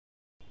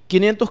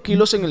500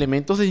 kilos en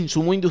elementos de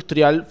insumo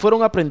industrial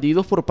fueron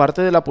aprehendidos por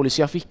parte de la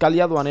Policía Fiscal y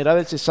Aduanera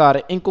del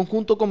Cesar en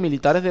conjunto con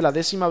militares de la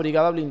 10ª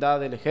Brigada Blindada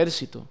del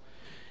Ejército.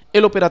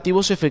 El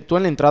operativo se efectuó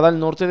en la entrada al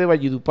norte de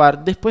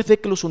Valledupar después de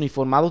que los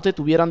uniformados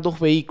detuvieran 2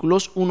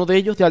 vehículos, uno de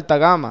ellos de alta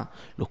gama,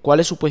 los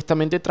cuales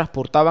supuestamente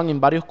transportaban en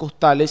varios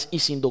costales y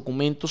sin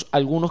documentos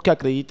algunos que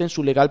acrediten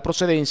su legal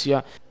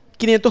procedencia,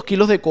 500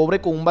 kilos de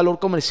cobre con un valor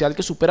comercial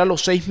que supera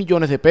los 6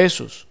 millones de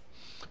pesos.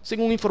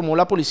 Según informó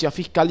la Policía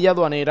Fiscal y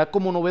Aduanera,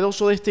 como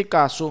novedoso de este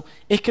caso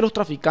es que los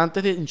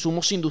traficantes de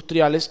insumos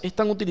industriales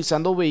están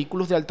utilizando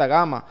vehículos de alta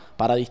gama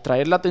para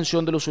distraer la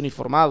atención de los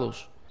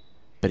uniformados.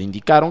 Pero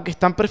indicaron que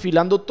están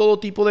perfilando todo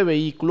tipo de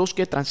vehículos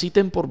que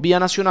transiten por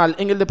vía nacional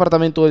en el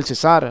departamento del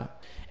Cesar.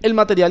 El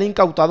material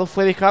incautado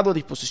fue dejado a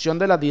disposición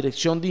de la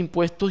Dirección de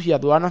Impuestos y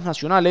Aduanas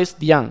Nacionales,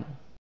 DIAN.